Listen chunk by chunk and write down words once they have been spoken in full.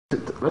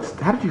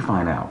How did you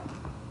find out?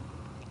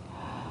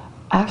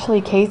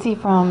 Actually, Casey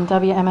from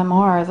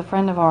WMMR is a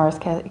friend of ours.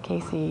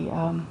 Casey,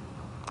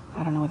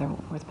 I don't know whether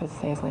we're supposed to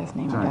say his last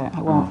name. Sorry.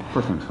 I won't.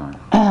 First name's fine.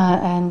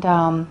 And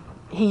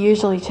he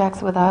usually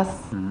checks with us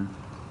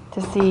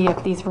to see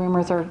if these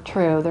rumors are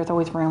true. There's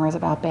always rumors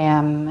about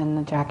Bam and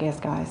the Jackass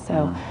guys,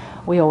 so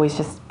we always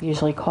just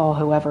usually call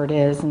whoever it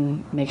is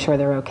and make sure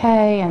they're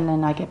okay, and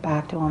then I get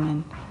back to them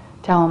and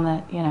tell them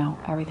that, you know,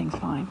 everything's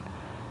fine.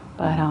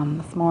 But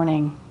this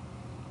morning,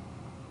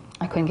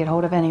 I couldn't get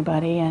hold of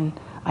anybody, and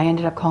I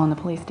ended up calling the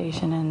police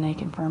station, and they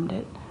confirmed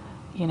it,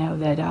 you know,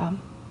 that,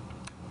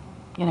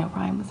 you know,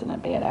 Ryan was in a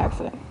bad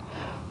accident.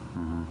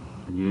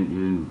 You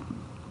didn't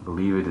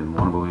believe it, didn't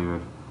want to believe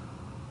it?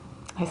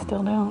 I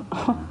still don't.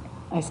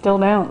 I still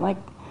don't. Like,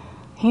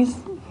 he's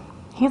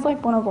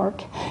like one of our,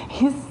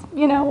 he's,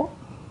 you know,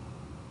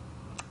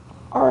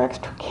 our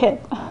extra kid.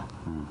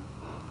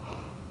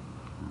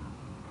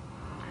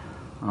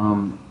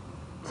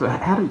 So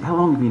how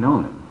long have you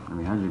known him? I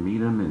mean, how did you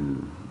meet him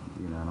and,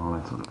 you know, and all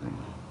that sort of thing?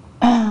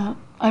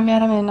 I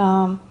met him in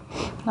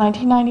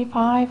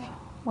 1995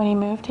 when he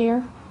moved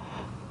here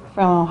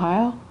from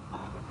Ohio.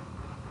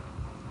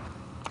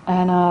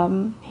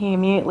 And he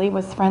immediately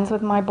was friends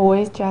with my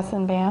boys, Jess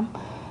and Bam.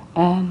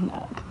 And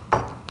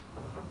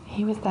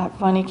he was that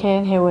funny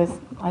kid who was,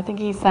 I think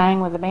he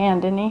sang with the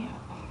band, didn't he?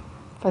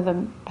 For the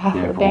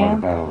Battle of the Band? Yeah, for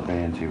the Battle of the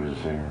Bands he was a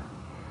singer.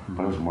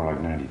 But it was more like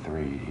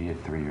 93. He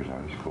had 3 years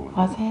out of school.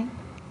 Was it?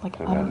 Like,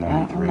 So I'm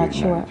about not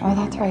sure. 92, Oh,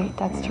 that's right.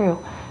 That's true.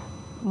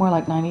 More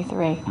like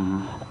 93.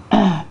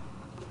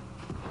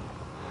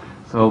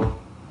 So,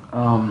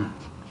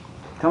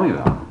 tell me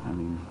about him. I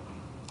mean,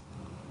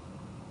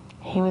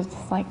 he was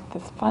just like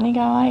this funny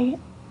guy,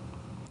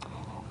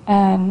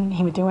 and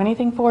he would do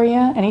anything for you.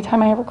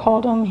 Anytime I ever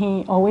called him,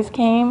 he always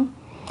came.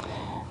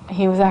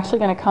 He was actually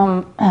going to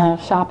come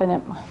shopping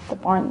at the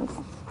barn this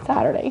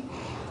Saturday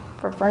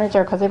for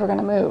furniture because they were going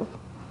to move.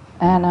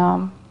 And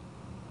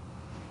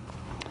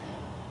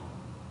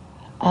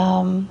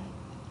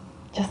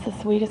just the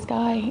sweetest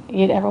guy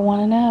you'd ever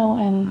want to know,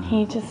 and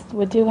he just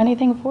would do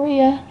anything for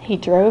you. He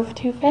drove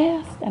too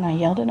fast, and I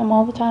yelled at him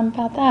all the time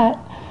about that.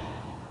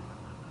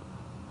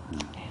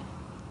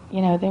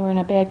 You know, they were in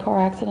a bad car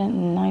accident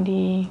in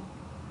 95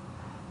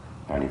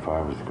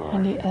 was the car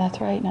accident.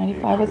 That's right,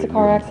 95 was the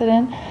car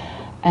accident.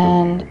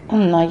 And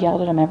I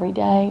yelled at him every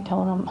day,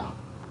 told him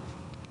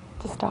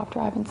to stop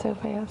driving so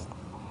fast.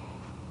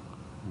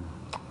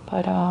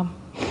 But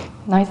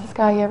nicest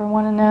guy you ever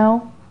want to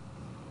know.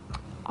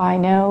 I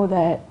know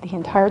that the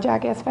entire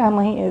Jackass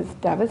family is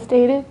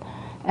devastated,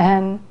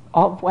 and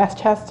all of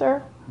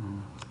Westchester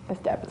is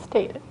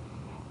devastated.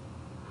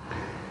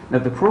 now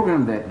the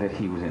program that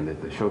he was in,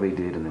 the show they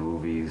did in the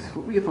movies,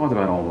 what were your thoughts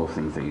about all those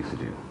things they used to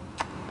do?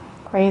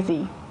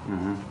 Crazy.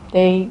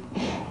 They,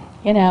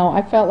 you know,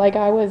 I felt like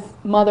I was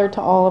mother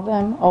to all of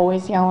them,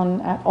 always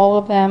yelling at all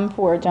of them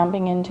for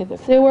jumping into the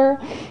sewer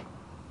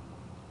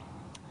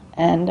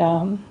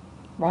and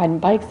riding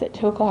bikes at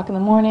 2 o'clock in the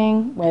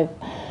morning with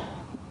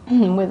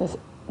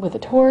a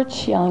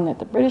torch, yelling that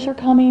the British are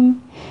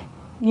coming,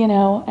 you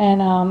know,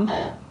 and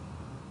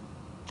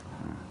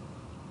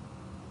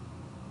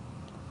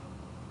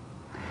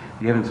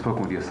You haven't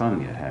spoken with your son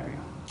yet, have you?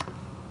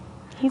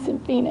 he's in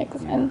Phoenix,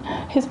 and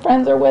his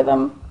friends are with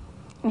him,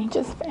 and he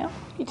just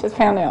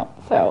found out.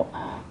 So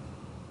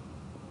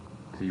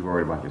So you're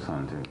worried about your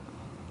son too?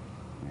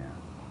 Yeah.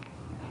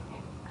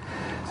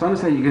 So I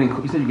understand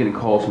you said you're getting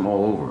calls from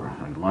all over,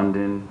 like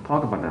London.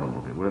 Talk about that a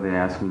little bit. What are they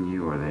asking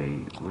you? Are they?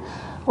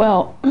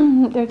 well,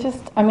 they're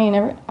just, I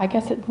mean, I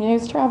guess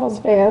news travels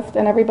fast,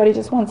 and everybody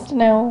just wants to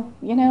know,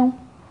 you know,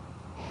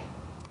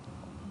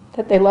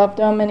 that they loved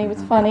him, and he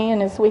was funny,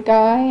 and a sweet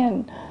guy,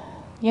 and,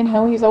 you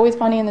know, he was always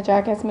funny in the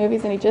Jackass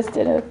movies, and he just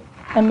did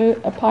a new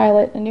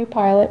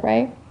pilot,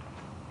 right?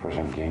 For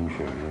some game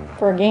show, yeah.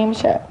 For a game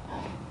show.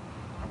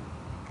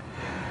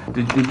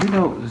 Did you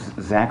know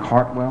Zach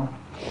Hartwell?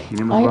 You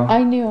knew him as well?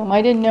 I knew him.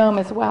 I didn't know him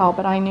as well,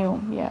 but I knew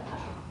him, yeah.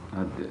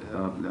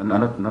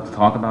 Enough to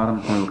talk about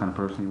him? Tell me what kind of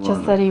person he was?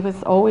 Just that he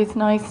was always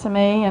nice to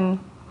me, and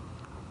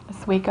a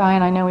sweet guy,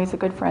 and I know he's a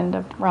good friend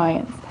of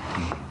Ryan's.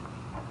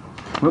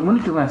 When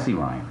did you last see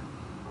Ryan?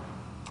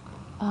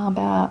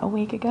 About a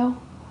week ago.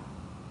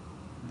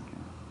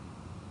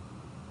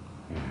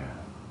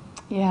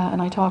 Yeah, and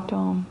I talked to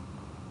him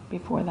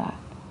before that.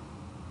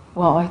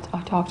 Well, I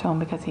talked to him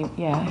because he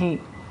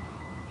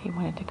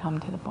wanted to come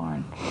to the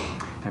barn.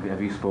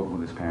 Have you spoken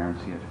with his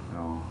parents yet?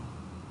 No.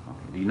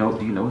 Okay. Do you know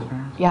his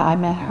parents? Yeah,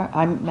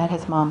 I met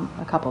his mom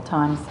a couple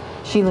times.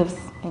 She lives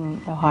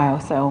in Ohio,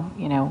 so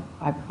you know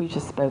we've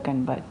just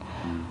spoken. But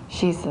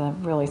she's a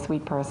really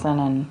sweet person,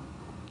 and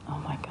oh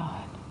my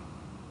God,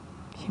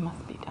 she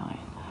must be dying.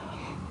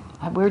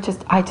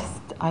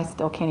 I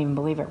still can't even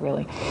believe it,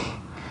 really.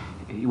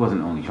 He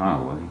wasn't an only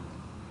child, was he?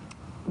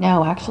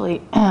 No,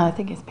 actually, I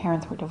think his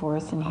parents were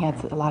divorced, and he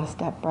had a lot of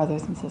step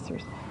brothers and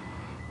sisters.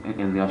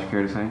 Anything else you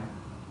care to say?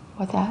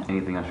 What's that?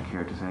 Anything else you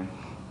care to say?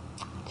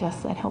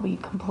 Just that he'll be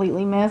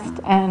completely missed,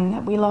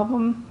 and we love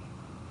him.